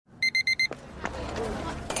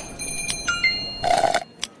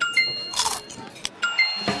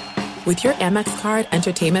With your Amex card,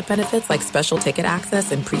 entertainment benefits like special ticket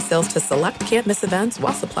access and pre-sales to select can't-miss events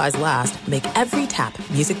while supplies last make every tap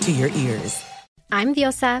music to your ears. I'm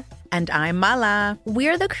Diosa. And I'm Mala.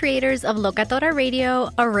 We're the creators of Locatora Radio,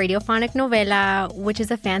 a radiophonic novela, which is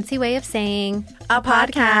a fancy way of saying a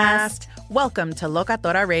podcast. Welcome to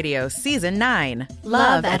Locatora Radio Season 9.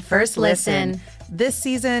 Love at First Listen. This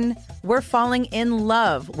season, we're falling in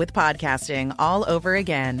love with podcasting all over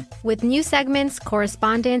again. With new segments,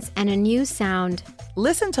 correspondence, and a new sound.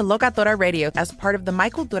 Listen to Locatora Radio as part of the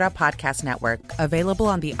Michael Dura Podcast Network. Available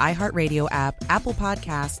on the iHeartRadio app, Apple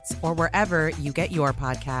Podcasts, or wherever you get your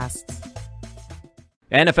podcasts.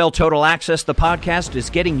 NFL Total Access, the podcast, is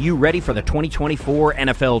getting you ready for the 2024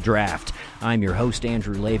 NFL Draft. I'm your host,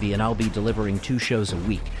 Andrew Levy, and I'll be delivering 2 shows a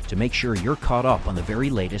week to make sure you're caught up on the very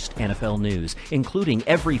latest NFL news, including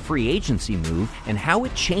every free agency move and how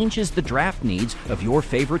it changes the draft needs of your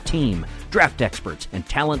favorite team. Draft experts and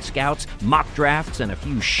talent scouts, mock drafts, and a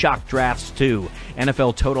few shock drafts, too.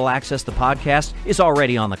 NFL Total Access, the podcast, is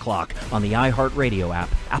already on the clock on the iHeartRadio app,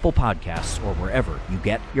 Apple Podcasts, or wherever you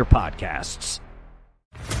get your podcasts.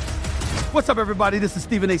 What's up, everybody? This is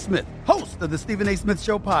Stephen A. Smith, host of the Stephen A. Smith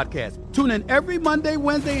Show podcast. Tune in every Monday,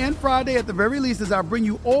 Wednesday, and Friday at the very least as I bring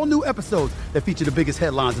you all new episodes that feature the biggest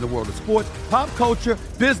headlines in the world of sports, pop culture,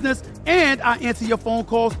 business, and I answer your phone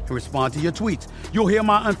calls and respond to your tweets. You'll hear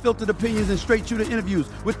my unfiltered opinions and straight-shooter interviews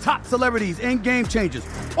with top celebrities and game changers.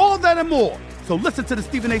 All that and more. So listen to the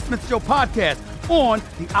Stephen A. Smith Show podcast on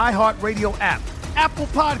the iHeartRadio app, Apple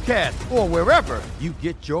Podcasts, or wherever you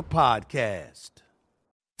get your podcast.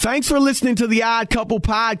 Thanks for listening to the Odd Couple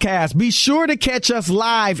podcast. Be sure to catch us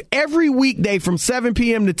live every weekday from 7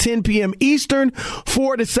 p.m. to 10 p.m. Eastern,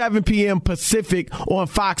 4 to 7 p.m. Pacific on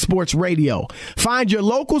Fox Sports Radio. Find your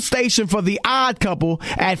local station for the Odd Couple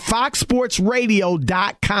at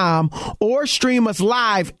foxsportsradio.com or stream us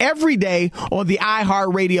live every day on the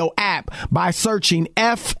iHeartRadio app by searching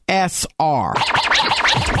FSR. Now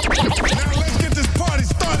let's get this party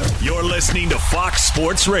started. You're listening to Fox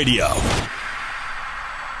Sports Radio.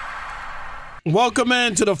 Welcome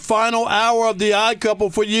into the final hour of the Odd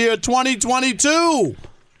Couple for year 2022.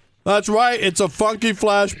 That's right. It's a funky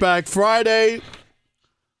flashback Friday.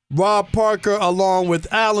 Rob Parker along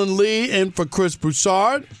with Alan Lee in for Chris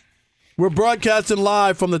Broussard. We're broadcasting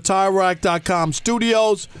live from the TireRack.com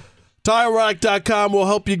studios. TireRack.com will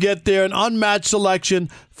help you get there. An unmatched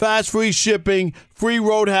selection, fast free shipping, free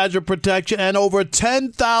road hazard protection, and over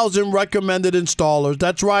 10,000 recommended installers.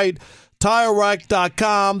 That's right.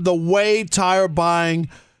 TireRack.com, the way tire buying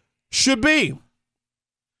should be.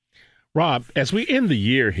 Rob, as we end the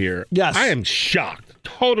year here, yes, I am shocked,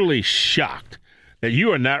 totally shocked, that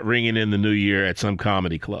you are not ringing in the new year at some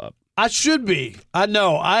comedy club. I should be. I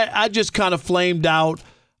know. I just kind of flamed out.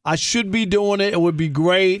 I should be doing it. It would be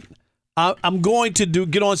great. I'm going to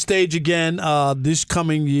get on stage again this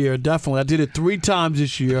coming year, definitely. I did it 3 times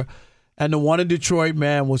this year. And the one in Detroit,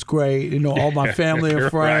 man, was great. You know, all my family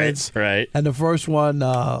and friends. Right. And the first one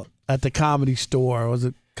at the Comedy Store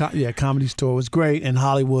Comedy Store was great in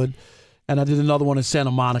Hollywood. And I did another one in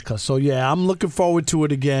Santa Monica. So yeah, I'm looking forward to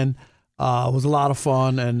it again. It was a lot of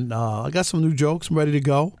fun, and I got some new jokes. I'm ready to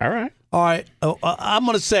go. All right. I'm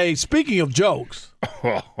going to say, speaking of jokes,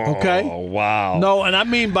 okay? Oh, wow. No, and I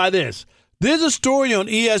mean by this. There's a story on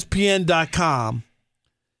ESPN.com,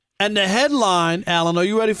 and the headline, Alan, are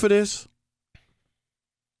you ready for this?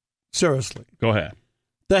 Seriously. Go ahead.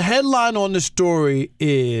 The headline on the story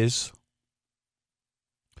is,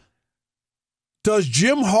 does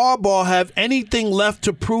Jim Harbaugh have anything left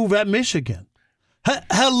to prove at Michigan?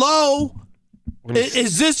 Hello?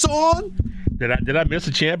 Is this on? Did I miss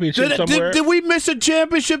a championship somewhere? Did we miss a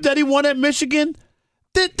championship that he won at Michigan?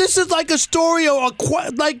 This is like a story,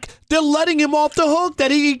 like they're letting him off the hook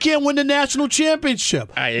that he can't win the national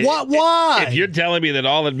championship. Why? If you're telling me that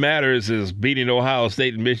all that matters is beating Ohio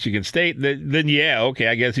State and Michigan State, then yeah, okay,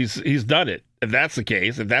 I guess he's done it. If that's the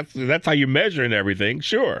case, if that's how you're measuring everything,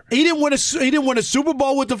 sure. He didn't win a Super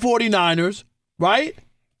Bowl with the 49ers, right?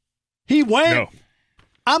 He went. No.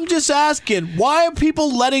 I'm just asking, why are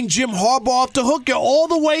people letting Jim Harbaugh off the hook? Get all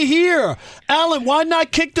the way here. Alan, why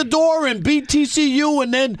not kick the door and beat TCU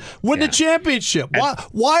and then win the championship?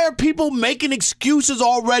 Why are people making excuses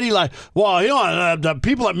already like, well, you know, the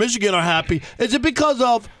people at Michigan are happy? Is it because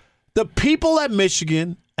of the people at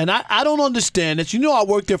Michigan? And I don't understand this. You know, I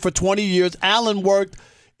worked there for 20 years. Alan worked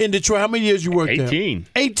in Detroit. How many years you worked 18.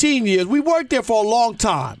 there? 18 years. We worked there for a long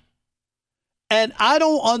time. And I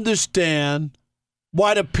don't understand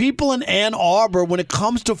why the people in Ann Arbor, when it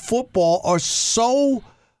comes to football, are so,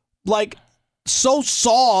 like, so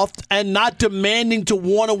soft and not demanding to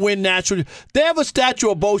want to win national. They have a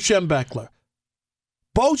statue of Bo Schembechler.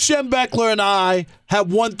 Bo Schembechler and I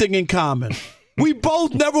have one thing in common. We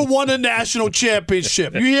both never won a national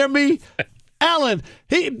championship. You hear me? Alan,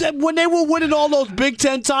 when they were winning all those Big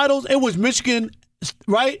Ten titles, it was Michigan,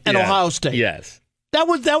 right, and Ohio State. Yes. They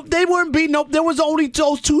weren't beating up. There was only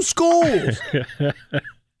those two schools.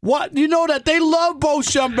 What? You know that they love Bo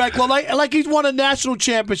Schembechler like he's won a national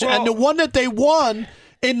championship. And the one that they won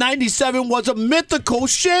in 97 was a mythical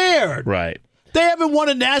shared. Right. They haven't won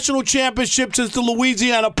a national championship since the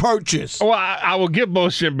Louisiana Purchase. Well, I will give Bo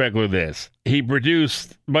Schembechler this. He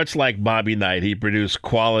produced, much like Bobby Knight, he produced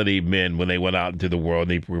quality men when they went out into the world.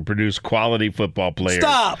 And he produced quality football players.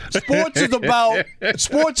 Stop.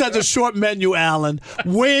 Sports has a short menu, Alan.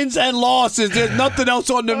 Wins and losses. There's nothing else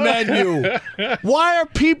on the menu. Why are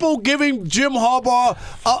people giving Jim Harbaugh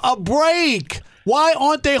a break? Why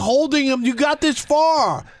aren't they holding him? You got this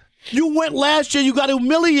far. You went last year. You got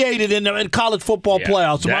humiliated in college football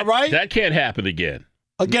playoffs. Am I right? That can't happen again.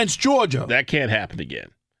 Against Georgia. That can't happen again.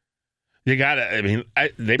 You got to. I mean,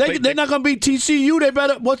 they're not going to beat TCU. They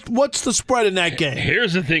better. What's the spread in that game?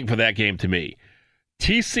 Here's the thing for that game to me.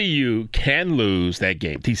 TCU can lose that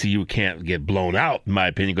game. TCU can't get blown out, in my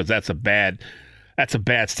opinion, because that's a bad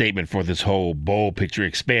statement for this whole bowl picture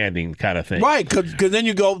expanding kind of thing. Right, because then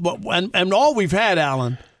you go, and all we've had,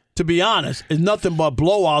 Alan, to be honest, is nothing but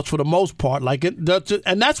blowouts for the most part.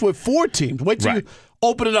 And that's with 4 teams. Wait till you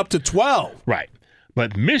open it up to 12. Right.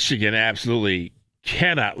 But Michigan absolutely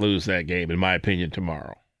cannot lose that game, in my opinion,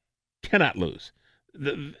 tomorrow. Cannot lose.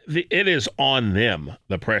 It is on them,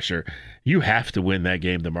 the pressure. You have to win that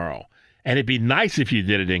game tomorrow. And it'd be nice if you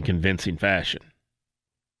did it in convincing fashion.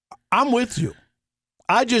 I'm with you.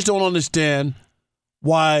 I just don't understand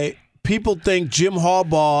why people think Jim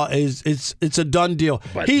Harbaugh it's a done deal.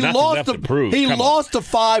 But he lost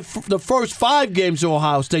the first 5 games to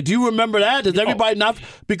Ohio State. Do you remember that? Does everybody not?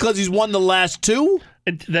 Because he's won the last 2?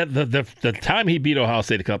 The time he beat Ohio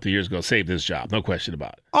State a couple of years ago saved his job. No question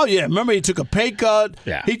about it. Oh, yeah. Remember, he took a pay cut.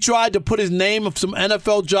 Yeah. He tried to put his name of some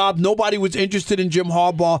NFL job. Nobody was interested in Jim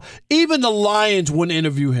Harbaugh. Even the Lions wouldn't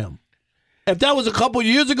interview him. If that was a couple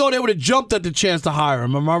years ago, they would have jumped at the chance to hire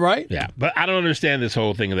him. Am I right? Yeah, but I don't understand this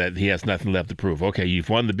whole thing that he has nothing left to prove. Okay, you've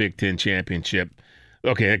won the Big Ten championship.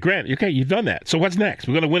 Okay, Grant, okay, you've done that. So what's next?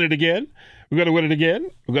 We're going to win it again? We're going to win it again?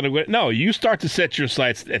 We're going to win? No, you start to set your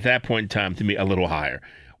sights at that point in time, to me, a little higher.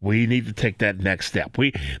 We need to take that next step.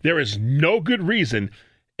 There is no good reason,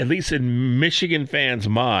 at least in Michigan fans'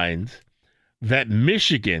 minds, that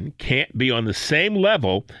Michigan can't be on the same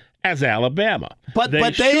level as Alabama. But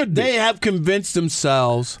they have convinced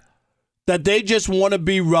themselves that they just want to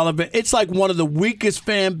be relevant. It's like one of the weakest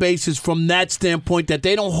fan bases from that standpoint, that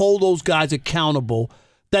they don't hold those guys accountable,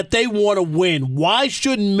 that they want to win. Why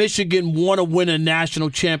shouldn't Michigan want to win a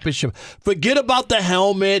national championship? Forget about the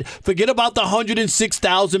helmet. Forget about the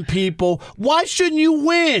 106,000 people. Why shouldn't you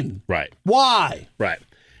win? Right. Why? Right.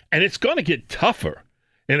 And it's going to get tougher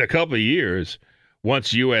in a couple of years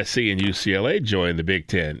once USC and UCLA join the Big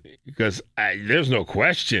Ten, because there's no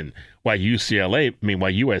question why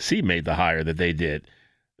USC made the hire that they did.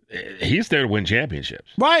 He's there to win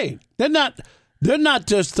championships. Right. They're not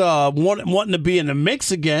just wanting to be in the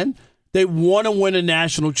mix again. They want to win a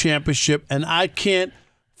national championship, and I can't,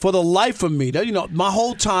 for the life of me, my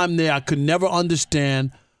whole time there, I could never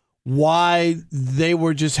understand why they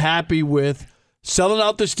were just happy with selling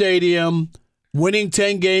out the stadium, winning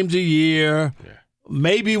 10 games a year,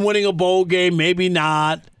 maybe winning a bowl game, maybe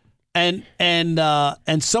not, and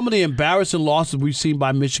some of the embarrassing losses we've seen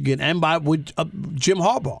by Michigan and with Jim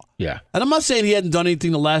Harbaugh. Yeah, and I'm not saying he hadn't done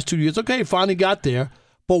anything the last 2 years. Okay, he finally got there,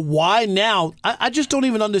 but why now? I just don't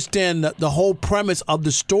even understand the whole premise of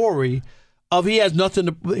the story of he has nothing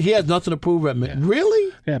to prove at me. Yeah.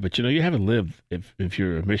 Really? Yeah, but you haven't lived if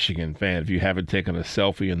you're a Michigan fan if you haven't taken a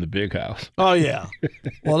selfie in the big house. Oh yeah,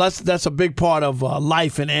 well that's a big part of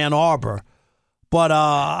life in Ann Arbor. But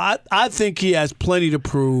I think he has plenty to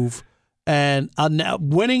prove. And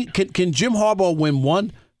winning, can Jim Harbaugh win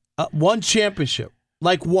one championship?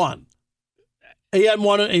 Like one. He hadn't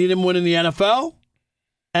won it, and he didn't win in the NFL.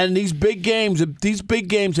 And these big games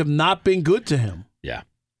have not been good to him. Yeah.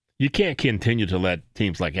 You can't continue to let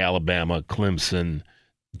teams like Alabama, Clemson,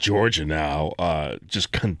 Georgia now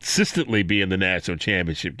just consistently be in the national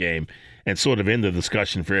championship game and sort of end the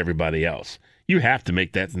discussion for everybody else. You have to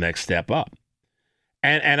make that the next step up.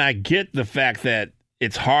 And I get the fact that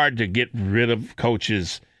it's hard to get rid of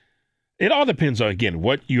coaches. It all depends on, again,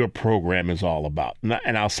 what your program is all about.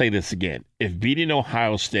 And I'll say this again. If beating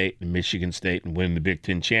Ohio State and Michigan State and winning the Big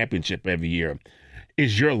Ten championship every year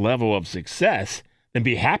is your level of success, then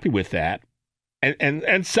be happy with that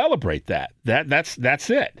and celebrate that. That's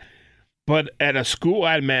it. But at a school,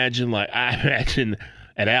 I imagine at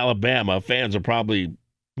Alabama, fans are probably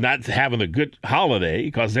not having a good holiday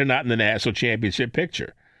because they're not in the national championship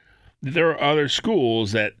picture. There are other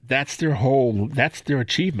schools that's their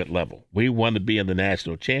achievement level. We want to be in the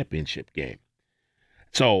national championship game.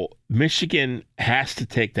 So Michigan has to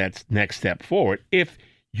take that next step forward if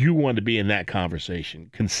you want to be in that conversation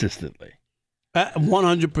consistently.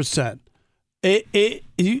 100%.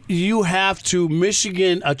 You have to.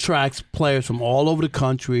 Michigan attracts players from all over the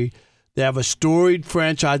country. They have a storied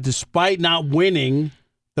franchise despite not winning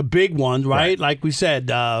the big ones, right? Like we said,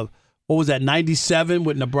 what was that, 97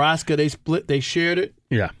 with Nebraska? They shared it.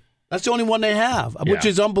 Yeah. That's the only one they have, which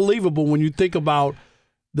is unbelievable when you think about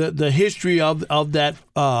the history of that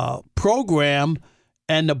program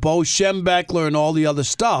and the Bo Schembechler and all the other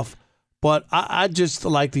stuff. But I just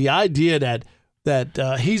like the idea that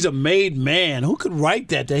he's a made man. Who could write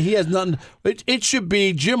that he has nothing? It should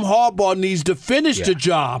be Jim Harbaugh needs to finish the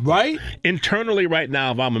job, right? Internally right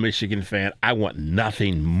now, if I'm a Michigan fan, I want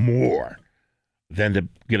nothing more than to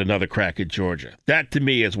get another crack at Georgia. That, to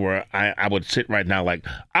me, is where I would sit right now like,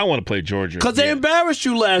 I want to play Georgia. Because they embarrassed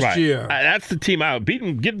you last year. That's the team I would beat.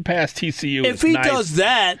 Getting past TCU If he does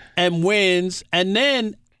that and wins, and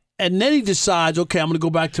then he decides, okay, I'm going to go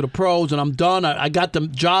back to the pros and I'm done. I got the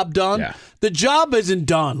job done. Yeah. The job isn't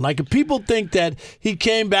done. Like, if people think that he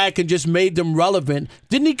came back and just made them relevant,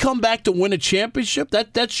 didn't he come back to win a championship?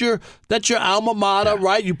 That's your alma mater,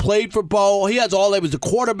 right? You played for Bo. He has all that. He was the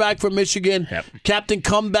quarterback for Michigan, captain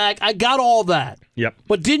comeback. I got all that. Yep.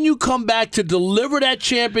 But didn't you come back to deliver that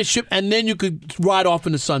championship and then you could ride off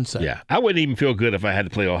in the sunset? Yeah. I wouldn't even feel good if I had to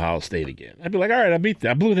play Ohio State again. I'd be like, all right, I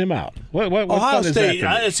blew them out. What Ohio fun State, is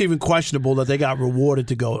that it's even questionable that they got rewarded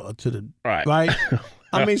to go to the right?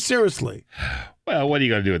 I mean, seriously. Well, what are you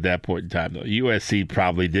going to do at that point in time, though? USC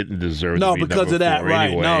probably didn't deserve to be because of that,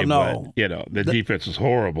 right? Anyway, no. But, the defense was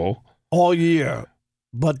horrible all year,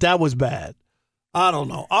 but that was bad. I don't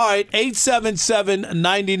know. All right,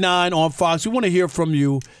 877-99 on Fox. We want to hear from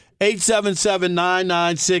you.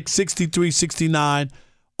 877-996-6369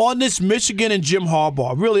 on this Michigan and Jim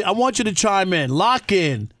Harbaugh. Really, I want you to chime in. Lock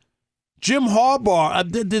in. Jim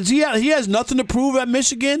Harbaugh, he has nothing to prove at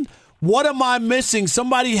Michigan? What am I missing?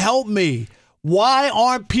 Somebody help me. Why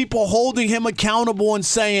aren't people holding him accountable and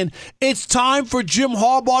saying, it's time for Jim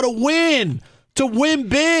Harbaugh to win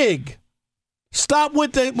big? Stop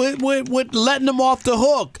with letting him off the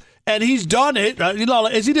hook. And he's done it.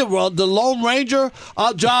 Is he the Lone Ranger?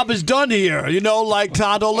 Our job is done here. Like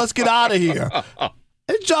Tonto, let's get out of here.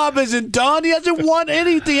 His job isn't done. He hasn't won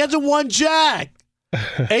anything. He hasn't won jack.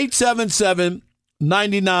 877-99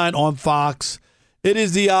 on Fox. It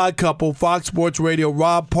is The Odd Couple, Fox Sports Radio,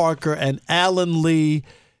 Rob Parker and Alan Lee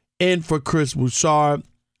in for Chris Broussard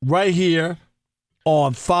right here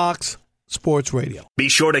on Fox Sports Radio. Be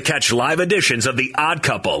sure to catch live editions of The Odd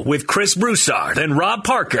Couple with Chris Broussard and Rob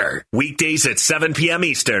Parker. Weekdays at 7 p.m.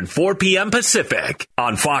 Eastern, 4 p.m. Pacific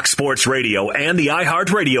on Fox Sports Radio and the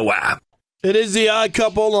iHeartRadio app. It is The Odd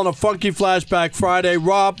Couple on a Funky Flashback Friday.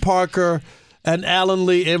 Rob Parker and Alan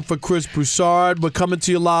Lee in for Chris Broussard. We're coming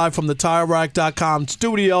to you live from the TireRack.com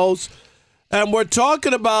studios. And we're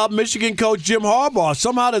talking about Michigan coach Jim Harbaugh.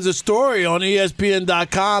 Somehow there's a story on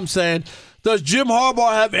ESPN.com saying, does Jim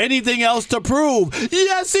Harbaugh have anything else to prove?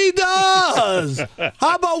 Yes, he does.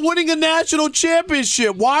 How about winning a national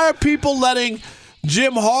championship? Why are people letting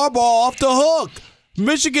Jim Harbaugh off the hook?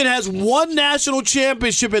 Michigan has one national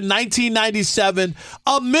championship in 1997,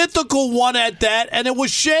 a mythical one at that, and it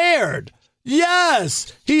was shared.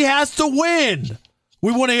 Yes, he has to win.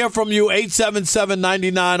 We want to hear from you,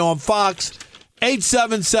 877-99 on Fox,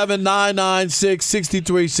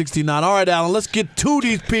 877-996-6369. All right, Alan, let's get to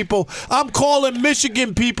these people. I'm calling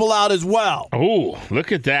Michigan people out as well. Oh,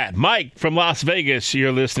 look at that. Mike from Las Vegas,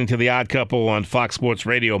 you're listening to The Odd Couple on Fox Sports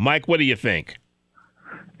Radio. Mike, what do you think?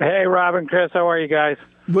 Hey, Rob and Chris, how are you guys?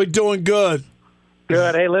 We're doing good.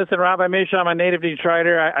 Good. Hey, listen, Rob, I miss you. I'm a native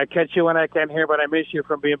Detroiter. I catch you when I can here, but I miss you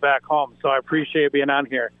from being back home. So I appreciate you being on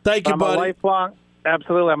here. Thank you, buddy.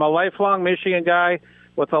 Absolutely. I'm a lifelong Michigan guy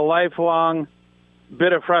with a lifelong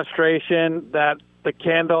bit of frustration that the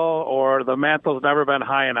candle or the mantle's never been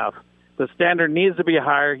high enough. The standard needs to be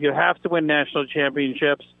higher. You have to win national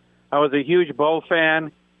championships. I was a huge Bo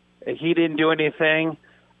fan. He didn't do anything.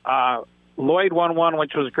 Lloyd won one,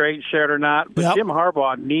 which was great, shared or not. But Jim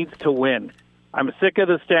Harbaugh needs to win. I'm sick of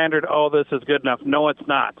the standard, this is good enough. No, it's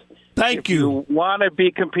not. Thank you. If you want to be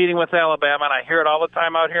competing with Alabama, and I hear it all the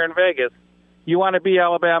time out here in Vegas, you want to be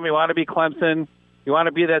Alabama, you want to be Clemson, you want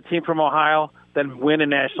to be that team from Ohio, than win a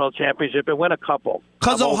national championship and win a couple.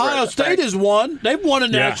 Because Ohio State has won. They've won a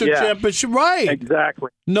national championship, right? Exactly.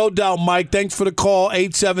 No doubt, Mike. Thanks for the call,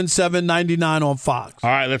 877-99 on Fox. All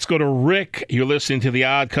right, let's go to Rick. You're listening to The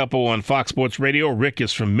Odd Couple on Fox Sports Radio. Rick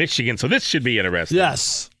is from Michigan, so this should be interesting.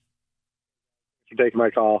 Yes. Thanks for taking my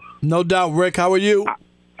call. No doubt, Rick. How are you?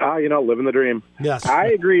 Living the dream. Yes. I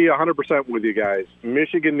agree 100% with you guys.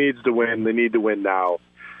 Michigan needs to win. They need to win now.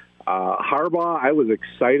 Harbaugh, I was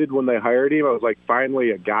excited when they hired him. I was like, finally,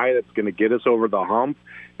 a guy that's going to get us over the hump.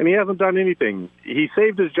 And he hasn't done anything. He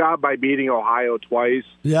saved his job by beating Ohio twice.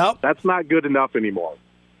 Yep. That's not good enough anymore.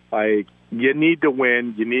 Like, you need to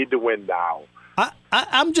win. You need to win now.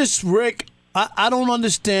 I'm just, Rick, I don't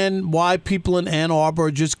understand why people in Ann Arbor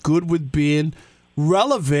are just good with being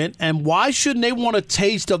relevant, and why shouldn't they want a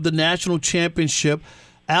taste of the national championship?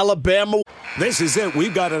 Alabama. This is it.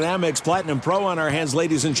 We've got an Amex Platinum Pro on our hands,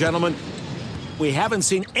 ladies and gentlemen. We haven't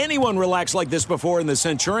seen anyone relax like this before in the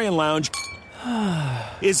Centurion Lounge.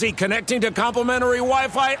 Is he connecting to complimentary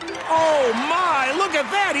Wi-Fi? Oh, my. Look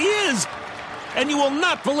at that. He is. And you will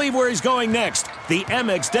not believe where he's going next. The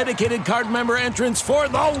Amex dedicated card member entrance for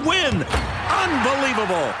the win.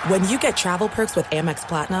 Unbelievable. When you get travel perks with Amex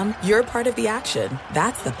Platinum, you're part of the action.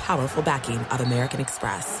 That's the powerful backing of American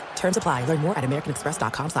Express. Terms apply. Learn more at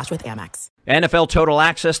americanexpress.com/withAmex. NFL Total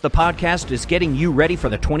Access, the podcast, is getting you ready for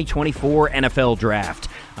the 2024 NFL Draft.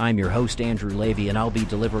 I'm your host, Andrew Levy, and I'll be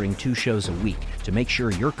delivering 2 shows a week to make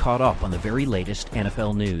sure you're caught up on the very latest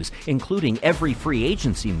NFL news, including every free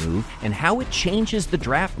agency move and how it changes the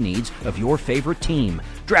draft needs of your favorite team.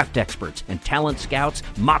 Draft experts and talent scouts,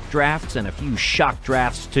 mock drafts, and a few shock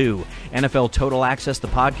drafts, too. NFL Total Access, the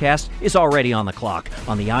podcast, is already on the clock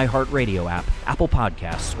on the iHeartRadio app, Apple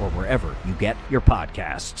Podcasts, or wherever you get your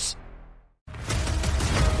podcasts.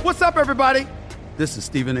 What's up, everybody? This is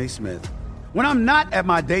Stephen A. Smith. When I'm not at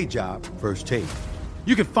my day job, First Take,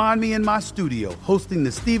 you can find me in my studio hosting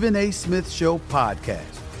the Stephen A. Smith Show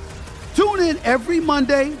podcast. Tune in every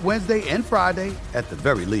Monday, Wednesday, and Friday, at the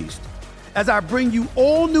very least, as I bring you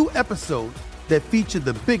all new episodes that feature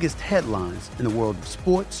the biggest headlines in the world of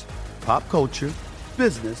sports, pop culture,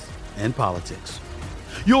 business, and politics.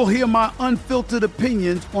 You'll hear my unfiltered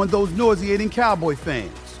opinions on those nauseating Cowboy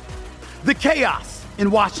fans, the chaos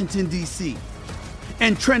in Washington, D.C.,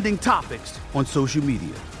 and trending topics on social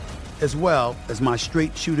media, as well as my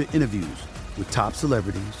straight shooter interviews with top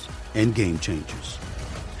celebrities and game changers.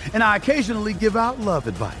 And I occasionally give out love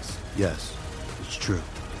advice. Yes, it's true.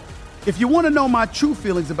 If you want to know my true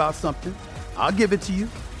feelings about something, I'll give it to you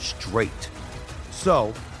straight.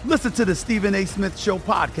 So listen to the Stephen A. Smith Show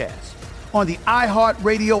podcast on the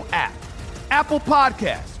iHeartRadio app, Apple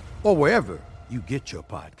Podcasts, or wherever you get your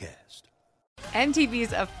podcast.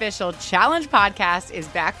 MTV's official Challenge podcast is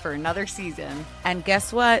back for another season. And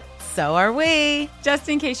guess what? So are we. Just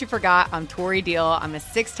in case you forgot, I'm Tori Deal. I'm a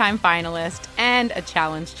 6-time finalist and a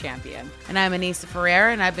Challenge champion. And I'm Anissa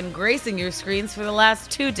Ferreira, and I've been gracing your screens for the last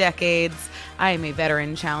 2 decades. I am a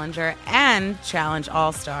veteran challenger and Challenge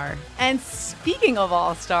All-Star. And speaking of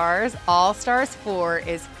All-Stars, All-Stars 4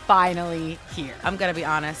 is finally here. I'm going to be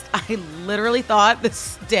honest. I literally thought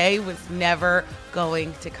this day was never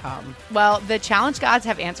going to come. Well, the Challenge gods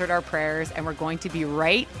have answered our prayers, and we're going to be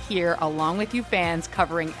right here along with you fans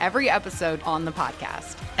covering every episode on the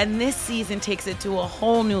podcast. And this season takes it to a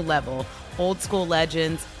whole new level. Old school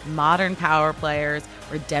legends, modern power players,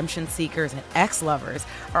 redemption seekers, and ex-lovers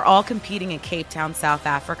are all competing in Cape Town, South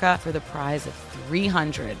Africa for the prize of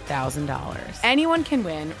 $300,000. Anyone can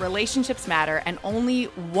win, relationships matter, and only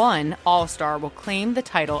one All-Star will claim the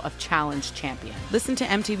title of Challenge champion. Listen to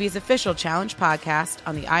MTV's official Challenge podcast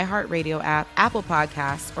on the iHeartRadio app, Apple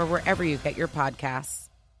Podcasts, or wherever you get your podcasts.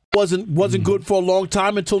 Wasn't good for a long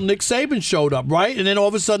time until Nick Saban showed up, right? And then all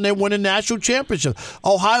of a sudden they won a national championship.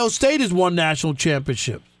 Ohio State has won national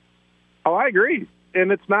championships. Oh, I agree.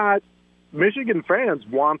 And it's not – Michigan fans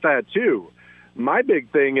want that too. My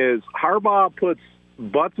big thing is Harbaugh puts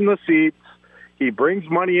butts in the seats. He brings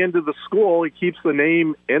money into the school. He keeps the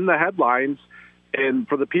name in the headlines. And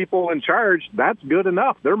for the people in charge, that's good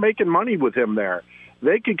enough. They're making money with him there.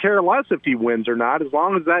 They could care less if he wins or not as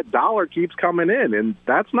long as that dollar keeps coming in, and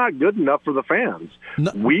that's not good enough for the fans.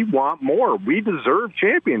 No. We want more. We deserve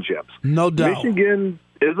championships. No doubt. Michigan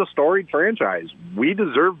is a storied franchise. We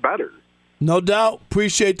deserve better. No doubt.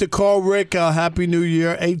 Appreciate the call, Rick. Happy New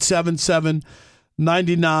Year.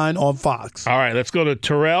 877-99 on Fox. All right, let's go to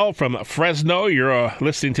Terrell from Fresno. You're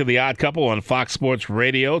listening to The Odd Couple on Fox Sports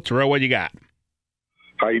Radio. Terrell, what you got?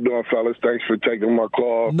 How you doing, fellas? Thanks for taking my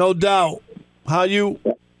call. No doubt. How you?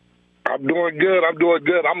 I'm doing good.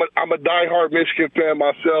 I'm a diehard Michigan fan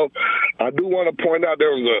myself. I do want to point out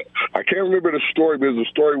I can't remember the story, but there's a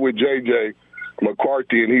story with J.J.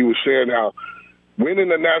 McCarthy, and he was saying how winning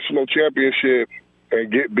the national championship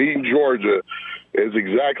and beating Georgia is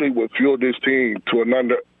exactly what fueled this team to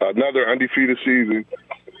another undefeated season,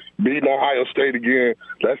 beating Ohio State again.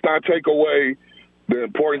 Let's not take away the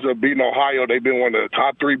importance of beating Ohio. They've been one of the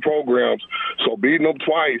top 3 programs, so beating them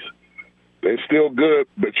twice, they're still good,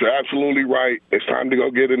 but you're absolutely right. It's time to go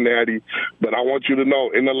get a natty. But I want you to know,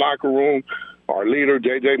 in the locker room, our leader,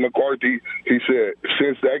 J.J. McCarthy, he said,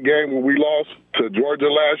 since that game when we lost to Georgia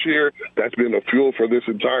last year, that's been the fuel for this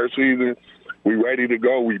entire season. We ready to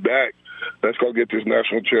go. We back. Let's go get this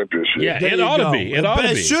national championship. Yeah, it ought to be.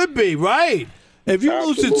 It should be, right? If you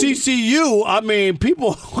lose to TCU, I mean,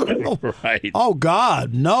 people – right. Oh,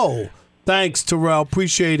 God, no. Thanks, Terrell.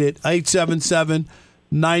 Appreciate it. 877-99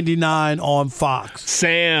 on Fox.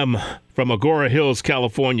 Sam from Agora Hills,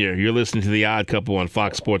 California. You're listening to The Odd Couple on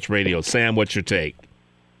Fox Sports Radio. Sam, what's your take?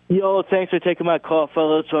 Yo, thanks for taking my call,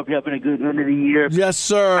 fellas. Hope you're having a good end of the year. Yes,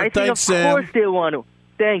 sir. Thanks, Sam. Of course they want to.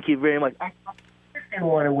 Thank you very much. Of course they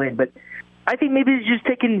want to win, but I think maybe it's just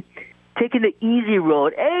taking the easy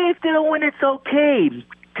road. Hey, if they don't win, it's okay.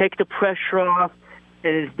 Take the pressure off,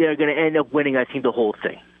 and they're going to end up winning, I think, the whole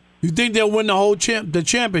thing. You think they'll win the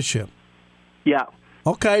championship? Yeah.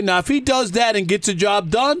 Okay, now if he does that and gets the job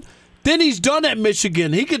done, then he's done at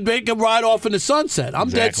Michigan. He could make him ride off in the sunset. I'm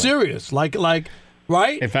dead serious. Like,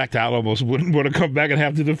 right? In fact, I almost wouldn't want to come back and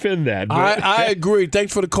have to defend that. But. I agree.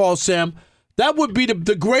 Thanks for the call, Sam. That would be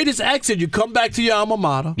the greatest exit. You come back to your alma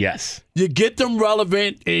mater. Yes. You get them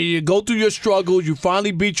relevant. You go through your struggles. You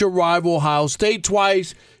finally beat your rival, Ohio State,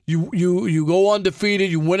 twice. You go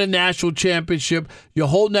undefeated. You win a national championship. You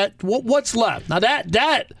hold that. What's left? Now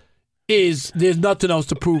that is there's nothing else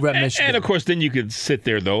to prove at Michigan. And of course, then you could sit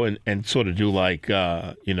there though and sort of do like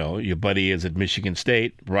your buddy is at Michigan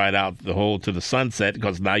State, ride out the whole to the sunset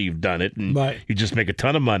because now you've done it and you just make a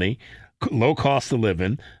ton of money. Low cost of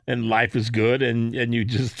living, and life is good, and you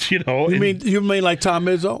just You mean like Tom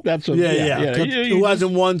Izzo? That's what. Yeah. Who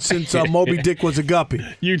hasn't won since Moby Dick was a guppy?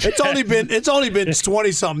 It's only been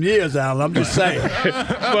 20-something years, Alan. I'm just saying.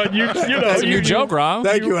 But That's a new joke, Ron.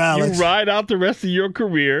 Thank you, Alex. You ride out the rest of your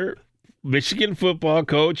career. Michigan football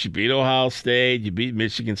coach, you beat Ohio State, you beat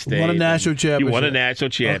Michigan State. You won a national championship. You won a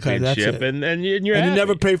national championship, okay, and you're and you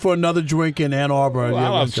never pay for another drink in Ann Arbor.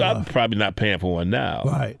 Well, I'm probably not paying for one now.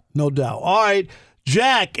 Right, no doubt. All right,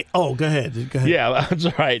 Jack. Oh, go ahead. Yeah, that's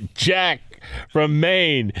all right. Jack from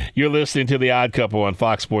Maine. You're listening to The Odd Couple on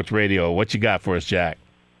Fox Sports Radio. What you got for us, Jack?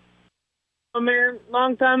 Oh, man,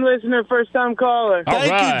 long-time listener, first-time caller.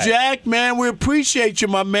 Thank you, Jack, man. We appreciate you,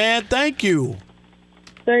 my man. Thank you.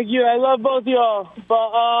 Thank you. I love both y'all. But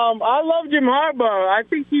I love Jim Harbaugh. I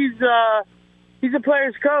think he's a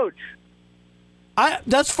player's coach.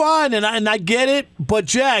 That's fine, and I get it. But,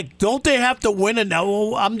 Jack, don't they have to win it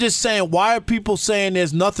now? I'm just saying, why are people saying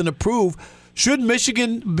there's nothing to prove? Should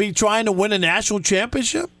Michigan be trying to win a national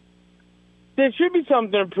championship? There should be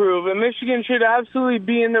something to prove, and Michigan should absolutely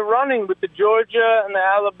be in the running with the Georgia and the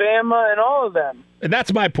Alabama and all of them. And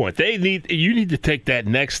that's my point. You need to take that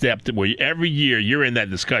next step to where every year you're in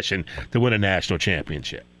that discussion to win a national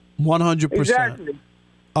championship. 100%. Exactly.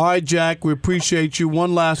 All right, Jack, we appreciate you.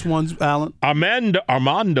 One last one, Alan.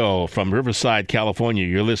 Armando from Riverside, California.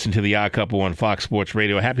 You're listening to The Odd Couple on Fox Sports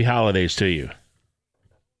Radio. Happy holidays to you.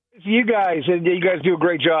 You guys do a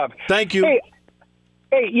great job. Thank you.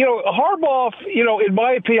 Hey, Harbaugh, in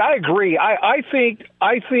my opinion, I agree. I think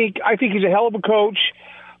he's a hell of a coach.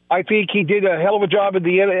 I think he did a hell of a job in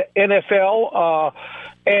the NFL,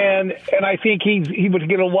 and I think he was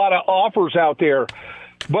getting a lot of offers out there.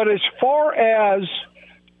 But as far as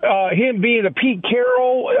him being a Pete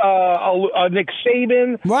Carroll, a Nick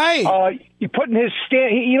Saban, right? You putting his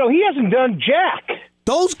stand. He hasn't done jack.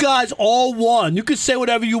 Those guys all won. You can say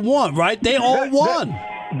whatever you want, right? They all won.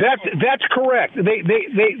 That's correct.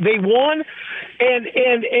 They won, and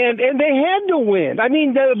they had to win. I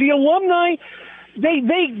mean, the alumni, you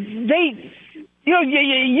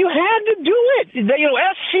had to do it.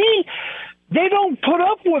 SC, they don't put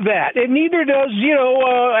up with that, and neither does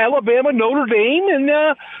Alabama, Notre Dame, and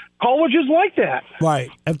colleges like that. Right.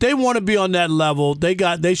 If they want to be on that level,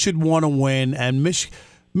 they should want to win. And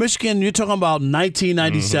Michigan, you're talking about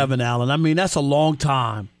 1997, Alan. I mean, that's a long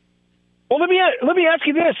time. Well, let me ask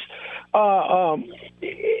you this: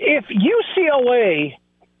 if UCLA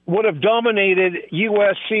would have dominated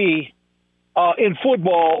USC in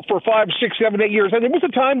football for 5, 6, 7, 8 years, and there was a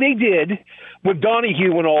time they did with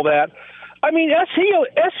Donahue and all that, I mean,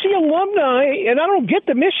 SC alumni, and I don't get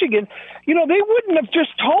the Michigan. They wouldn't have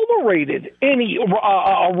just tolerated any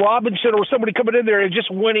Robinson or somebody coming in there and just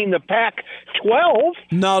winning the Pac-12.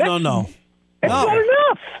 No. That's not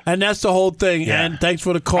enough. And that's the whole thing. Yeah. And thanks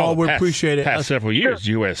for the call. We appreciate it. Past several years,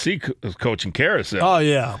 USC was coaching Carousel. Oh,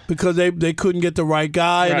 yeah, because they couldn't get the right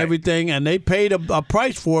guy and everything, and they paid a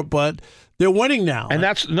price for it, but they're winning now. And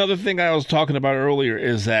that's another thing I was talking about earlier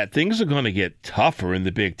is that things are going to get tougher in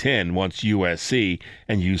the Big Ten once USC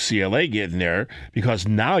and UCLA get in there, because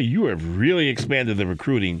now you have really expanded the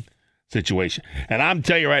recruiting situation. And I'm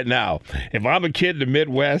telling you right now, if I'm a kid in the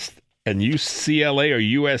Midwest and UCLA or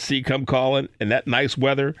USC come calling and that nice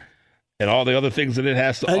weather and all the other things that it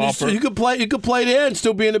has to offer. You could play there and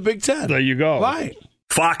still be in the Big Ten. There you go. Right.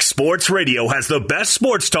 Fox Sports Radio has the best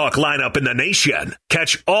sports talk lineup in the nation.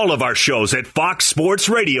 Catch all of our shows at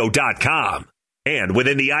foxsportsradio.com. And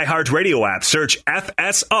within the iHeartRadio app, search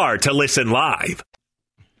FSR to listen live.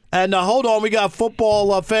 And hold on, we got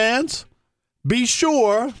football fans. Be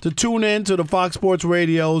sure to tune in to the Fox Sports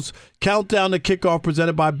Radio's Countdown to Kickoff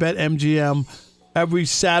presented by BetMGM every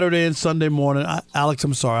Saturday and Sunday morning. Alex,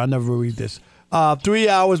 I'm sorry, I never read this. 3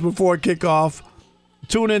 hours before kickoff.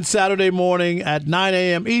 Tune in Saturday morning at 9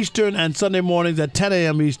 a.m. Eastern and Sunday mornings at 10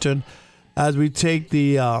 a.m. Eastern as we take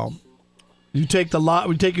you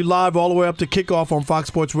live all the way up to kickoff on Fox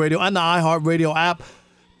Sports Radio and the iHeartRadio app.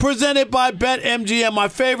 Presented by BetMGM, my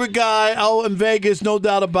favorite guy out in Vegas, no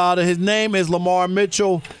doubt about it. His name is Lamar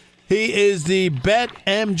Mitchell. He is the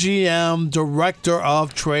BetMGM Director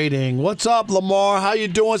of Trading. What's up, Lamar? How you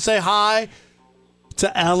doing? Say hi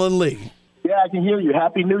to Alan Lee. Yeah, I can hear you.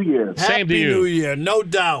 Happy New Year. Same to you. Happy New Year, no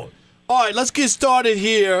doubt. All right, let's get started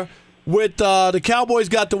here with the Cowboys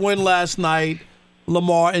got the win last night,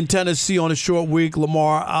 Lamar, in Tennessee on a short week.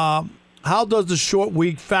 Lamar, how does the short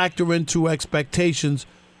week factor into expectations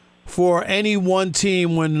for any one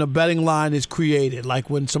team when the betting line is created, like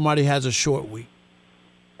when somebody has a short week?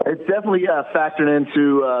 It's definitely factoring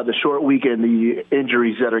into the short week and the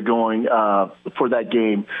injuries that are going for that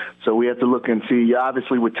game. So we have to look and see.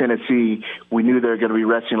 Obviously, with Tennessee, we knew they were going to be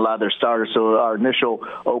resting a lot of their starters. So our initial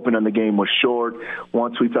open on the game was short.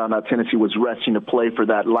 Once we found out Tennessee was resting to play for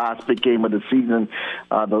that last big game of the season,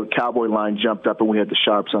 the Cowboy line jumped up, and we had the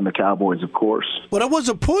sharps on the Cowboys, of course. But it was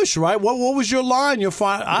a push, right? What was your line?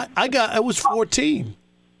 It was 14.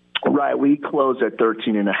 Right, we closed at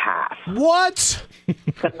 13.5. What?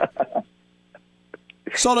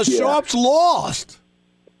 So the Sharps lost.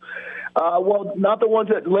 Well, not the ones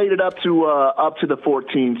that laid it up to the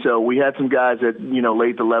 14. So we had some guys that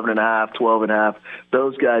laid the 11.5, 12.5.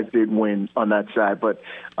 Those guys did win on that side, but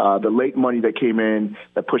the late money that came in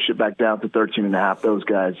that pushed it back down to 13.5. Those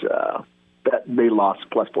guys they lost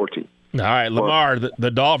plus 14. All right, Lamar,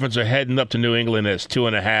 the Dolphins are heading up to New England as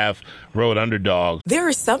 2.5 road underdog. There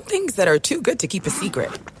are some things that are too good to keep a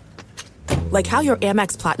secret. Like how your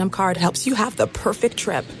Amex Platinum card helps you have the perfect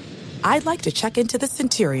trip. I'd like to check into the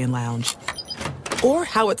Centurion Lounge. Or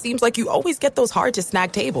how it seems like you always get those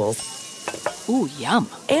hard-to-snag tables. Ooh, yum.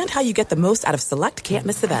 And how you get the most out of select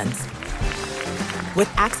can't-miss events.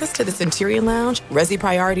 With access to the Centurion Lounge, Resi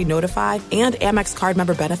Priority Notified, and Amex card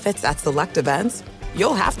member benefits at select events,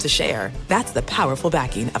 you'll have to share. That's the powerful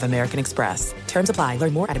backing of American Express. Terms apply.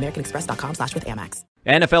 Learn more at americanexpress.com/withAmex.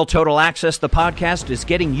 NFL Total Access, the podcast, is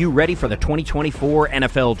getting you ready for the 2024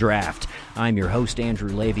 NFL Draft. I'm your host, Andrew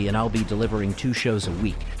Levy, and I'll be delivering 2 shows a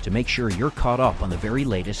week to make sure you're caught up on the very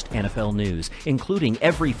latest NFL news, including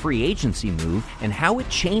every free agency move and how it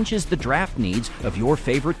changes the draft needs of your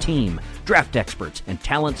favorite team. Draft experts and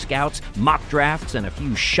talent scouts, mock drafts, and a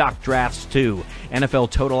few shock drafts, too. NFL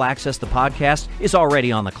Total Access, the podcast, is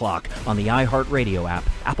already on the clock on the iHeartRadio app,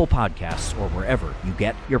 Apple Podcasts, or wherever you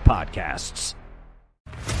get your podcasts.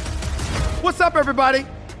 What's up, everybody?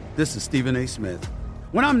 This is Stephen A. Smith.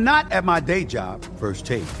 When I'm not at my day job, First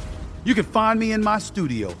Take, you can find me in my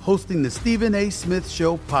studio hosting the Stephen A. Smith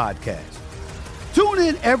Show podcast. Tune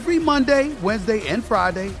in every Monday, Wednesday, and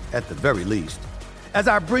Friday, at the very least, as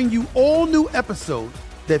I bring you all new episodes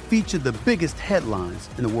that feature the biggest headlines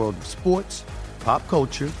in the world of sports, pop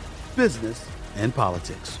culture, business, and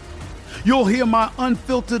politics. You'll hear my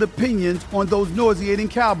unfiltered opinions on those nauseating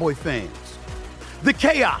Cowboy fans, the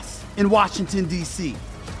chaos in Washington, D.C.,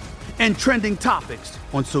 and trending topics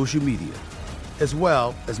on social media, as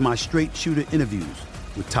well as my straight shooter interviews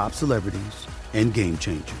with top celebrities and game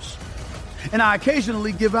changers. And I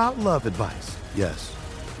occasionally give out love advice. Yes,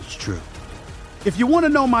 it's true. If you want to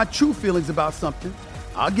know my true feelings about something,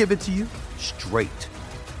 I'll give it to you straight.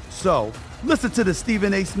 So listen to the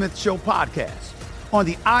Stephen A. Smith Show podcast on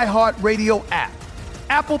the iHeartRadio app,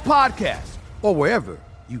 Apple Podcasts, or wherever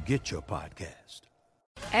you get your podcast.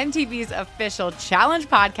 MTV's official Challenge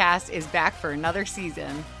podcast is back for another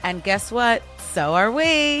season. And guess what? So are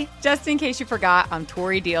we. Just in case you forgot, I'm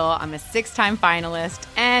Tori Deal. I'm a 6-time finalist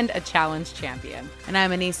and a Challenge champion. And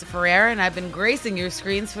I'm Anissa Ferreira, and I've been gracing your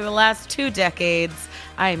screens for the last 2 decades.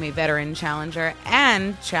 I am a veteran challenger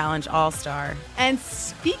and Challenge All-Star. And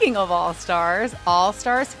speaking of All-Stars,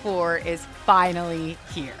 All-Stars 4 is finally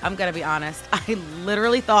here. I'm going to be honest. I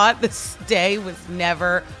literally thought this day was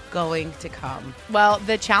never going to come. Well,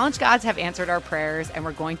 the Challenge gods have answered our prayers, and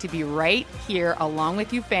we're going to be right here along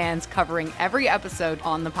with you fans covering every episode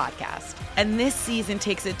on the podcast. And this season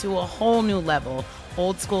takes it to a whole new level.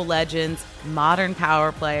 Old school legends, modern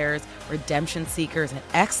power players, redemption seekers, and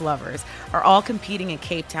ex-lovers are all competing in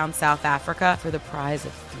Cape Town, South Africa for the prize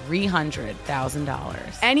of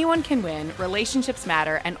 $300,000. Anyone can win, relationships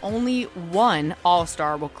matter, and only one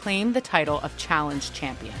All-Star will claim the title of Challenge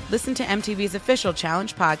champion. Listen to MTV's official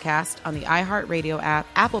Challenge podcast on the iHeartRadio app,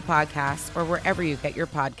 Apple Podcasts, or wherever you get your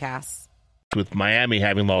podcasts. With Miami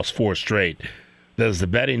having lost 4 straight, does the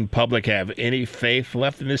betting public have any faith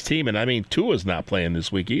left in this team? And I mean, Tua's not playing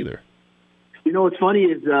this week either. You know, what's funny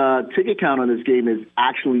is ticket count on this game is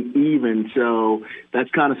actually even, so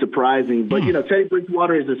that's kind of surprising. But, you know, Teddy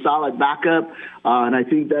Bridgewater is a solid backup, and I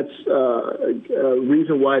think that's a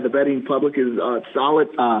reason why the betting public is solid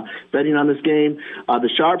betting on this game. The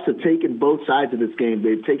Sharps have taken both sides of this game.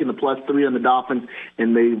 They've taken the +3 on the Dolphins,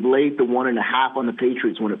 and they've laid the 1.5 on the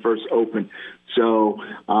Patriots when it first opened. So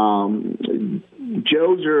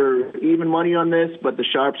Joes are even money on this, but the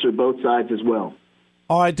Sharps are both sides as well.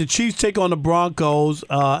 All right, the Chiefs take on the Broncos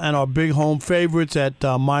and are big home favorites at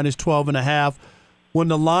 -12.5. When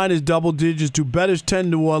the line is double digits, do bettors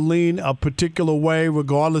tend to lean a particular way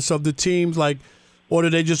regardless of the teams? Or do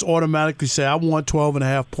they just automatically say, I want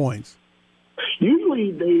 12.5 points?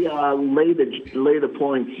 Usually they lay the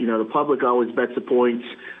points. You know, the public always bets the points,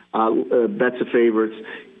 bets the favorites.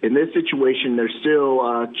 In this situation, they're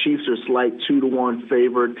still Chiefs are slight 2-1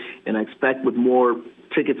 favorite, and I expect with more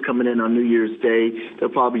tickets coming in on New Year's Day, they'll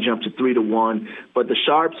probably jump to 3-1. But the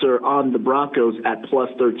Sharps are on the Broncos at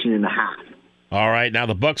 +13.5. All right, now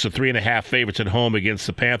the Bucs are 3.5 favorites at home against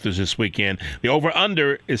the Panthers this weekend. The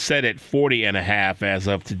over/under is set at 40.5 as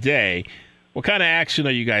of today. What kind of action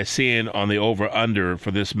are you guys seeing on the over/under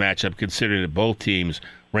for this matchup, considering that both teams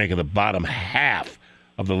rank in the bottom half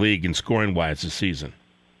of the league in scoring-wise this season?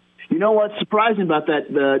 You know what's surprising about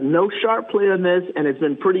that? No sharp play on this, and it's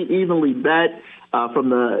been pretty evenly bet from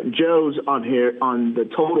the Joes on the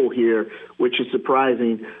total here, which is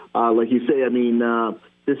surprising. Like you say, I mean,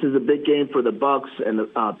 this is a big game for the Bucs and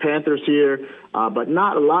the Panthers here, but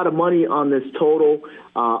not a lot of money on this total.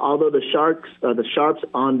 Although the Sharps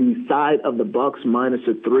on the side of the Bucs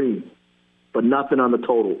 -3, but nothing on the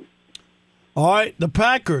total. All right, the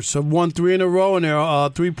Packers have won 3 in a row, and they're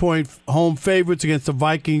 3-point home favorites against the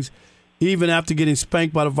Vikings, even after getting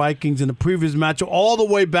spanked by the Vikings in the previous matchup, all the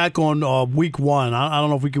way back on week 1. I don't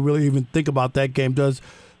know if we can really even think about that game. Does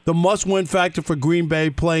the must-win factor for Green Bay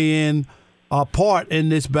play in part in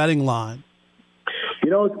this betting line?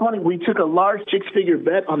 You know, it's funny. We took a large 6-figure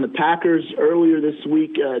bet on the Packers earlier this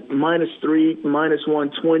week at -3,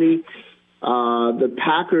 -120. The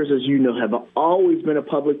Packers, as you know, have always been a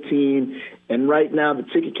public team, and right now the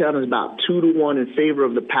ticket count is about 2-1 in favor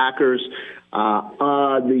of the Packers.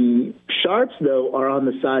 The Sharps, though, are on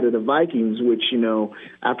the side of the Vikings, which, you know,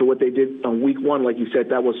 after what they did on week 1, like you said,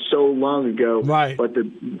 that was so long ago. Right. But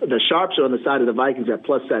the Sharps are on the side of the Vikings at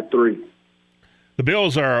 +3. The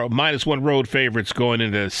Bills are -1 road favorites going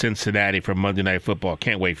into Cincinnati for Monday Night Football.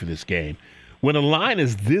 Can't wait for this game. When a line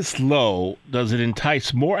is this low, does it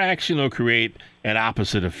entice more action or create an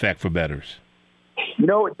opposite effect for bettors? You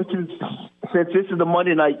know, since this is the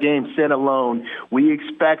Monday night game standalone, we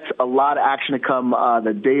expect a lot of action to come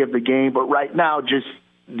the day of the game. But right now, just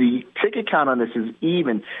the ticket count on this is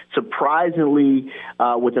even. Surprisingly,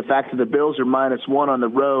 with the fact that the Bills are -1 on the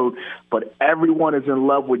road, but everyone is in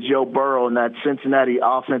love with Joe Burrow and that Cincinnati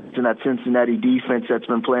offense and that Cincinnati defense that's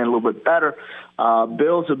been playing a little bit better.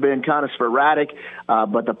 Bills have been kind of sporadic,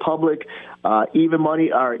 but the public, even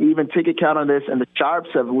money or even ticket count on this, and the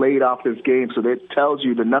Sharps have laid off this game, so that tells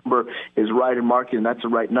you the number is right in market, and that's the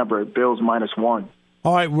right number. Bills -1.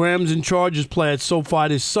 All right, Rams and Chargers play at SoFi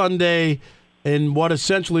this Sunday in what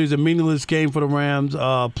essentially is a meaningless game for the Rams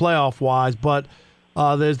playoff-wise, but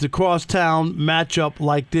there's the crosstown matchup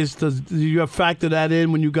like this. Do you factor that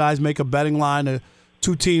in when you guys make a betting line of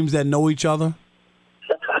two teams that know each other?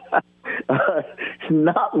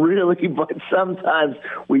 Not really, but sometimes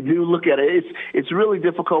we do look at it. It's really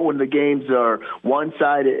difficult when the games are one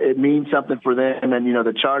side. It means something for them, and you know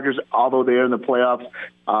the Chargers, although they're in the playoffs,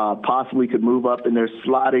 possibly could move up in their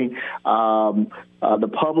slotting. The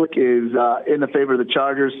public is in the favor of the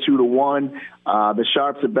Chargers 2-1. The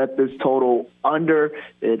Sharps have bet this total under.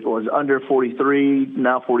 It was under 43,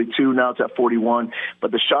 now 42, now it's at 41.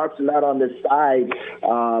 But the Sharps are not on this side,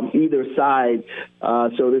 either side.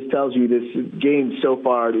 So this tells you this game so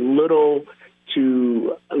far, little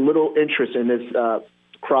interest in this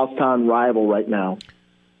crosstown rival right now.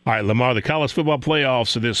 All right, Lamar, the college football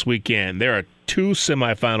playoffs are this weekend. There are 2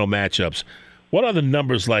 semifinal matchups. What are the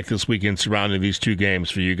numbers like this weekend surrounding these 2 games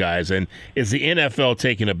for you guys? And is the NFL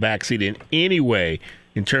taking a backseat in any way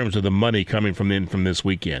in terms of the money coming from this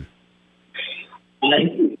weekend?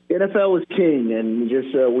 NFL is king, and just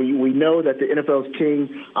we know that the NFL is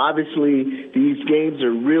king. Obviously, these games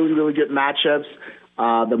are really, really good matchups.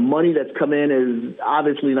 The money that's come in is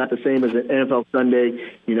obviously not the same as an NFL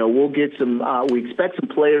Sunday. We'll get some. We expect some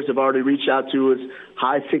players have already reached out to us,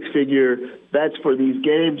 high 6-figure bets for these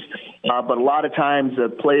games. But a lot of times the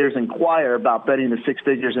players inquire about betting the 6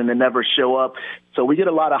 figures and they never show up. So we get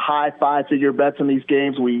a lot of high 5-figure bets on these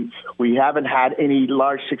games. We haven't had any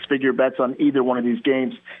large 6-figure bets on either one of these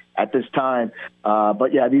games at this time.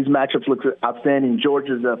 But yeah, these matchups look outstanding.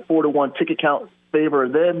 Georgia's a 4-1 ticket count favor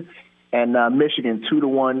of them. And Michigan,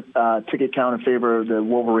 2-1 ticket count in favor of the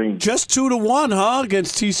Wolverines. Just 2-1, huh,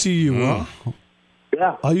 against TCU, huh?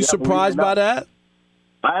 Yeah. Are you surprised by that?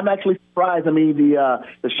 I'm actually surprised. I mean,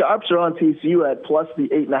 the Sharps are on TCU at plus the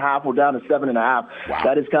 8.5. We're down to 7.5. Wow.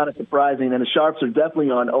 That is kind of surprising. And the Sharps are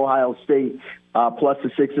definitely on Ohio State plus the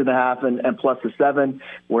 6.5 and plus the 7.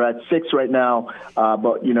 We're at 6 right now.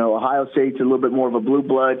 But Ohio State's a little bit more of a blue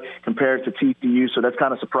blood compared to TCU. So that's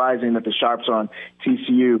kind of surprising that the Sharps are on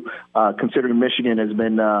TCU, considering Michigan has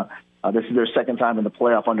been this is their second time in the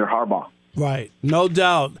playoff under Harbaugh. Right. No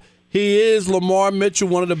doubt. He is Lamar Mitchell,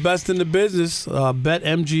 one of the best in the business,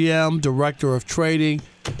 BetMGM, Director of Trading.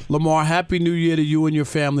 Lamar, Happy New Year to you and your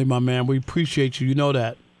family, my man. We appreciate you. You know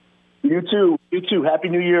that. You too. Happy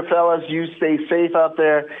New Year, fellas. You stay safe out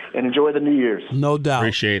there and enjoy the New Year's. No doubt.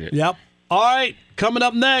 Appreciate it. Yep. All right. Coming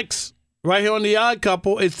up next, right here on The Odd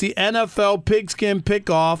Couple, it's the NFL Pigskin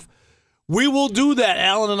Pickoff. We will do that.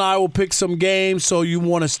 Alan and I will pick some games, so you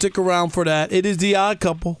want to stick around for that. It is The Odd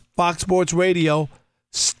Couple, Fox Sports Radio.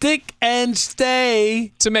 Stick and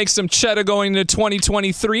stay. To make some cheddar going into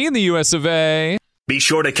 2023 in the US of A. Be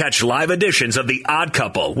sure to catch live editions of The Odd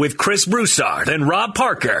Couple with Chris Broussard and Rob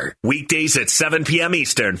Parker. Weekdays at 7 p.m.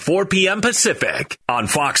 Eastern, 4 p.m. Pacific on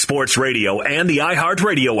Fox Sports Radio and the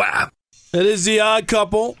iHeartRadio app. It is The Odd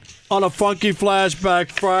Couple on a Funky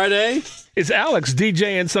Flashback Friday. Is Alex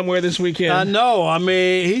DJing somewhere this weekend? I know. I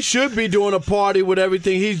mean, he should be doing a party with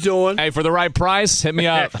everything he's doing. Hey, for the right price, hit me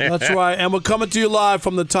up. That's right. And we're coming to you live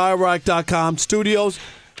from the TireRack.com studios.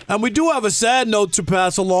 And we do have a sad note to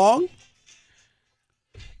pass along.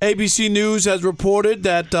 ABC News has reported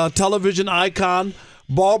that television icon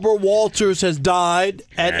Barbara Walters has died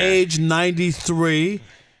at age 93.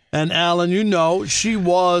 And, Alan, you know, she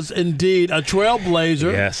was indeed a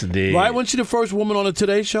trailblazer. Yes, indeed. Right? Wasn't she the first woman on the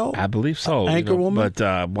Today Show? I believe so. Anchor woman?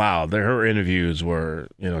 But, wow, her interviews were,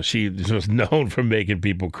 she was known for making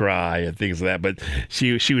people cry and things like that. But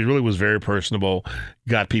she really was very personable,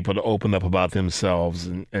 got people to open up about themselves,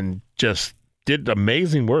 and just did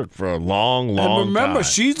amazing work for a long time. And remember,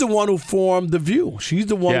 she's the one who formed The View. She's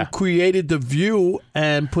the one who created The View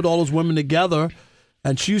and put all those women together.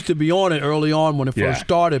 And she used to be on it early on when it first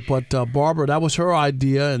started. But Barbara, that was her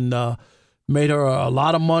idea and made her a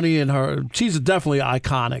lot of money. And she's definitely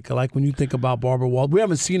iconic. Like when you think about Barbara Walters. We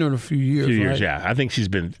haven't seen her in a few years, right? Yeah. I think she's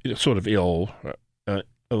been sort of ill the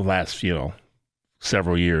last,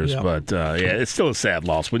 several years. Yeah. But, it's still a sad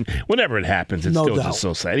loss. Whenever it happens, it's still just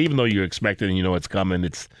so sad. Even though you expect it and you know it's coming,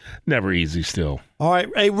 it's never easy still. All right.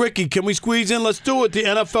 Hey, Ricky, can we squeeze in? Let's do it. The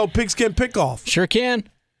NFL Pigskin Pickoff. Sure can.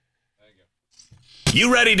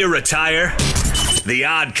 You ready to retire? The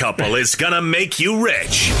Odd Couple is going to make you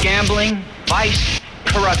rich. Gambling, vice,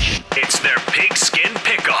 corruption. It's their Pigskin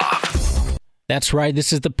Pickoff. That's right.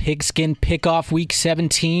 This is the Pigskin Pickoff Week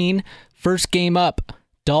 17. First game up.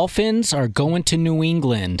 Dolphins are going to New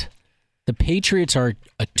England. The Patriots are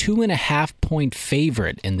a 2.5-point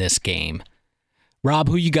favorite in this game. Rob,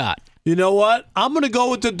 who you got? You know what? I'm going to go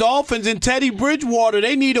with the Dolphins and Teddy Bridgewater.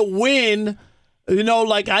 They need a win.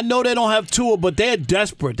 I know they don't have Tua, but they're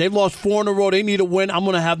desperate. They've lost 4 in a row. They need a win. I'm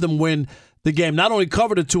going to have them win the game. Not only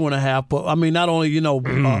cover the 2.5, but, not only,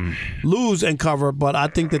 lose and cover, but I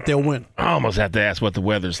think that they'll win. I almost have to ask what the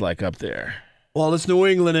weather's like up there. Well, it's New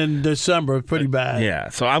England in December. It's pretty bad. Yeah,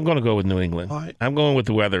 so I'm going to go with New England. All right. I'm going with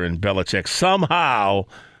the weather, and Belichick somehow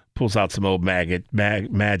pulls out some old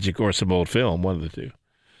magic or some old film, one of the two.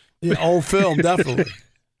 Yeah, old film, definitely.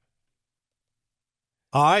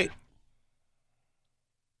 All right.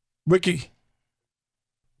 Ricky.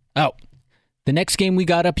 Oh, the next game we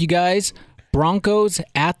got up, you guys, Broncos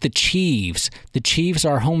at the Chiefs. The Chiefs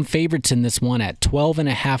are home favorites in this one at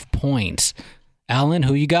 12.5 points. Alan,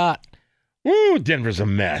 who you got? Woo, Denver's a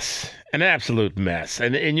mess, an absolute mess,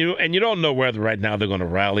 and you don't know whether right now they're going to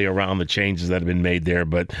rally around the changes that have been made there,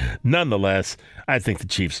 but nonetheless, I think the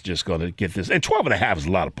Chiefs are just going to get this. And 12.5 is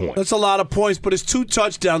a lot of points. That's a lot of points, but it's 2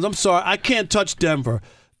 touchdowns. I'm sorry, I can't touch Denver.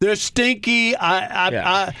 They're stinky.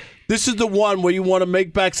 This is the one where you want to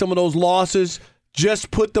make back some of those losses. Just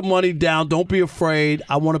put the money down. Don't be afraid.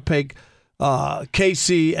 I want to pick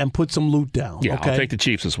KC and put some loot down. Yeah, okay? I'll take the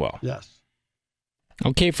Chiefs as well. Yes.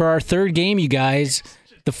 Okay, for our third game, you guys,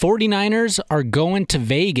 the 49ers are going to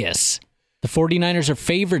Vegas. The 49ers are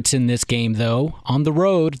favorites in this game, though. On the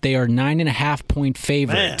road, they are 9.5-point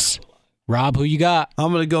favorites. Man. Rob, who you got?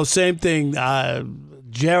 I'm going to go same thing.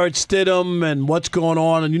 Jarrett Stidham and what's going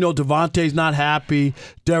on. And, Devontae's not happy.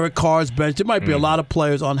 Derek Carr's benched. There might be a lot of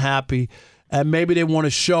players unhappy. And maybe they want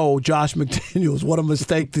to show Josh McDaniels what a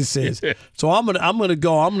mistake this is. So I'm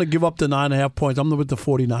gonna give up the 9.5 points. I'm with the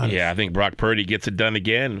 49ers. Yeah, I think Brock Purdy gets it done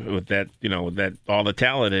again with that, with that all the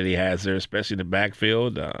talent that he has there, especially in the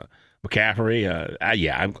backfield. McCaffrey.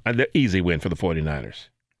 The easy win for the 49ers.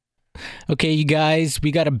 Okay, you guys,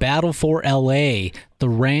 we got a battle for L.A. The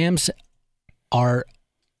Rams are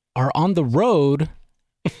on the road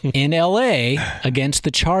in L.A. against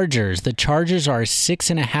the Chargers. The Chargers are a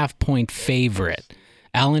 6.5-point favorite.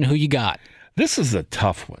 Alan, who you got? This is a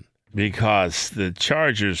tough one because the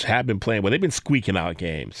Chargers have been playing well. They've been squeaking out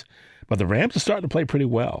games, but the Rams are starting to play pretty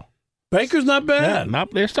well. Baker's not bad. Yeah,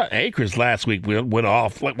 they're starting. Akers last week went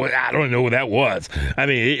off. I don't know what that was. I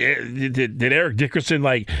mean, did Eric Dickerson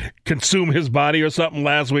consume his body or something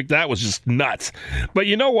last week? That was just nuts. But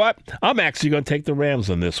you know what? I'm actually going to take the Rams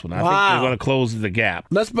on this one. I think they're going to close the gap.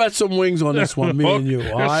 Let's bet some wings on this one, me and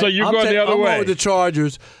you. All right? So you're going the other way. I'm going with the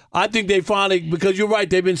Chargers. I think they finally, because you're right,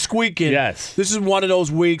 they've been squeaking. Yes. This is one of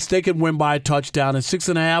those weeks they can win by a touchdown. And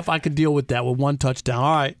 6.5, I could deal with that with 1 touchdown.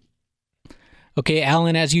 All right. Okay,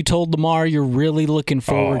 Alan, as you told Lamar, you're really looking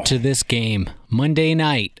forward to this game. Monday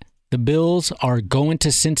night, the Bills are going to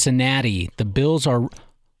Cincinnati. The Bills are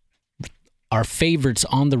favorites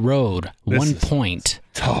on the road, 1 point.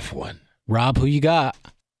 Tough one. Rob, who you got?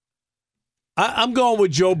 I'm going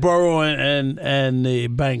with Joe Burrow and the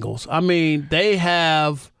Bengals. I mean, they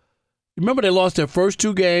have. Remember, they lost their first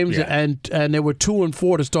 2 games, and they were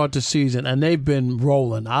 2-4 to start the season, and they've been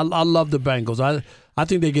rolling. I love the Bengals. I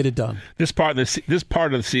think they get it done. This part of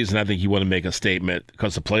the season, I think you want to make a statement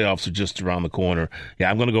because the playoffs are just around the corner. Yeah,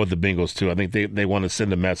 I'm going to go with the Bengals too. I think they want to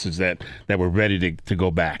send a message that we're ready to go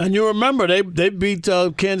back. And you remember they beat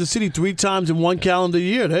Kansas City 3 times in 1 calendar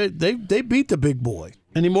year. They beat the big boy.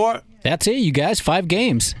 Any more? That's it, you guys. 5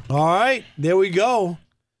 games. All right, there we go.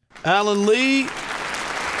 Alan Lee,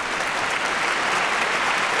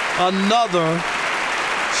 another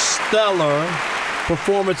stellar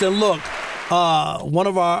performance. And look. One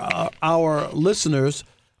of our listeners,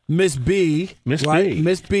 Miss B,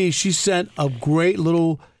 she sent a great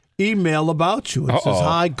little email about you. It says,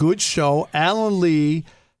 "Hi, good show. Alan Lee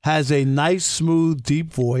has a nice, smooth,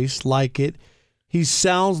 deep voice, like it. He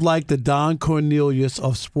sounds like the Don Cornelius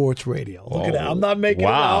of sports radio." Look at that. I'm not making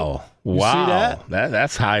it up. You see that?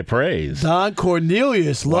 That's high praise. Don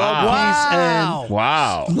Cornelius, love,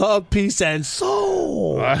 peace, and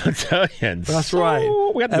soul. I'm telling you. That's right.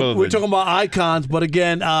 We're talking about icons, but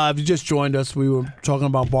again, if you just joined us, we were talking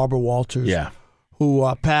about Barbara Walters. Yeah. Who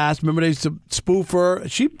passed. Remember, they used to spoof her.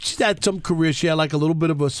 She had some career. She had a little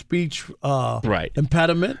bit of a speech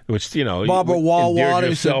impediment. Which, Barbara Walters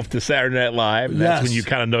yourself to Saturday Night Live. And that's when you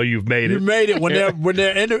kind of know you've made it. You made it when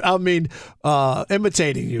they're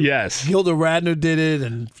imitating you. Yes. Gilda Radner did it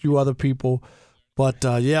and a few other people. But,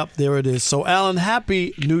 there it is. So, Alan,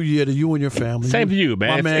 happy New Year to you and your family. Same to you,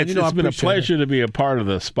 man. It's been a pleasure to be a part of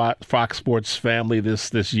the Fox Sports family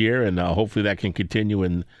this year, and hopefully that can continue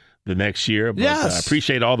in the next year. But I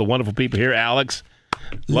appreciate all the wonderful people here. Alex,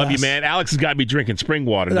 love you, man. Alex has got me drinking spring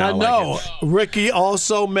water now. I know. Ricky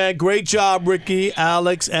also, man. Great job, Ricky,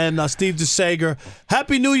 Alex, and Steve DeSager.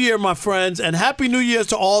 Happy New Year, my friends, and Happy New Year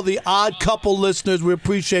to all the Odd Couple listeners. We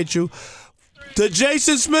appreciate you. The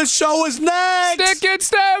Jason Smith Show is next. Stick it,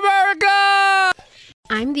 stay America!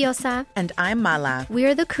 I'm Diosa. And I'm Mala. We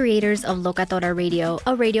are the creators of Locatora Radio,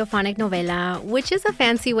 a radiophonic novela, which is a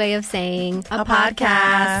fancy way of saying a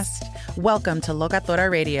podcast. Welcome to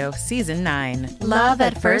Locatora Radio, Season 9. Love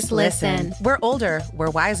at first listen. We're older, we're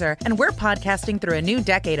wiser, and we're podcasting through a new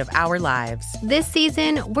decade of our lives. This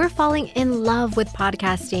season, we're falling in love with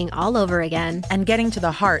podcasting all over again. And getting to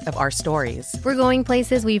the heart of our stories. We're going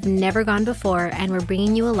places we've never gone before, and we're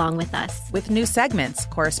bringing you along with us. With new segments,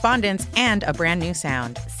 correspondence, and a brand new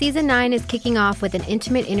sound. Season 9 is kicking off with an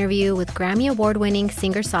intimate interview with Grammy Award-winning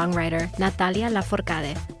singer-songwriter Natalia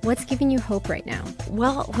Lafourcade. What's giving you hope right now?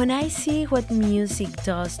 Well, when I see what music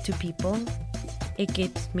does to people, it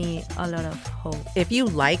gives me a lot of hope. If you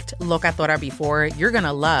liked Locatora before, you're going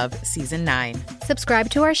to love Season 9. Subscribe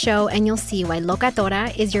to our show and you'll see why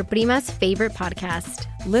Locatora is your prima's favorite podcast.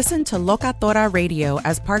 Listen to Locatora Radio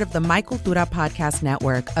as part of the My Cultura Podcast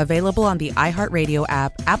Network, available on the iHeartRadio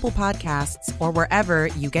app, Apple Podcasts, or wherever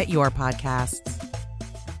you get your podcasts.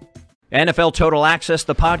 NFL Total Access,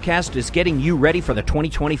 the podcast, is getting you ready for the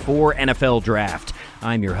 2024 NFL Draft.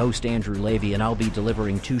 I'm your host, Andrew Levy, and I'll be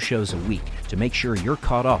delivering 2 shows a week to make sure you're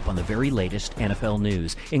caught up on the very latest NFL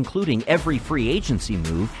news, including every free agency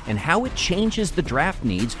move and how it changes the draft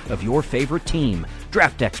needs of your favorite team.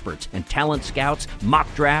 Draft experts and talent scouts,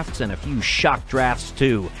 mock drafts, and a few shock drafts,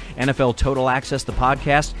 too. NFL Total Access, the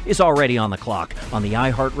podcast, is already on the clock on the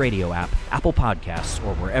iHeartRadio app, Apple Podcasts,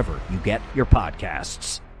 or wherever you get your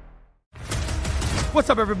podcasts. What's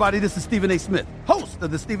up, everybody? This is Stephen A. Smith, host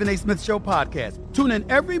of the Stephen A. Smith Show podcast. Tune in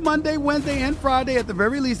every Monday, Wednesday, and Friday at the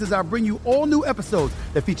very least as I bring you all new episodes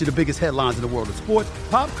that feature the biggest headlines in the world of sports,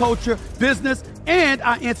 pop culture, business, and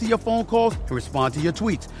I answer your phone calls and respond to your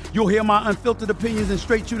tweets. You'll hear my unfiltered opinions and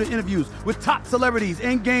straight-shooter interviews with top celebrities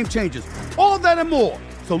and game changers. All that and more.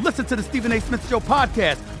 So listen to the Stephen A. Smith Show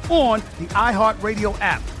podcast on the iHeartRadio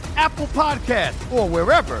app, Apple Podcasts, or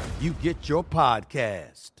wherever you get your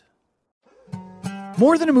podcast.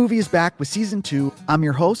 More Than a Movie is back with Season 2. I'm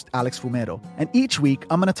your host, Alex Fumero, and each week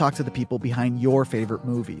I'm going to talk to the people behind your favorite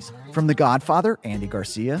movies. From The Godfather, Andy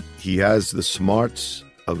Garcia. He has the smarts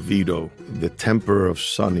of Vito, the temper of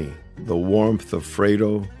Sonny, the warmth of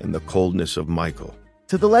Fredo, and the coldness of Michael.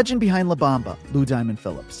 To the legend behind La Bamba, Lou Diamond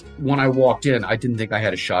Phillips. When I walked in, I didn't think I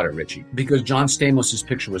had a shot at Richie because John Stamos'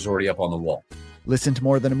 picture was already up on the wall. Listen to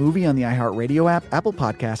More Than a Movie on the iHeartRadio app, Apple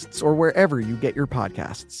Podcasts, or wherever you get your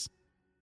podcasts.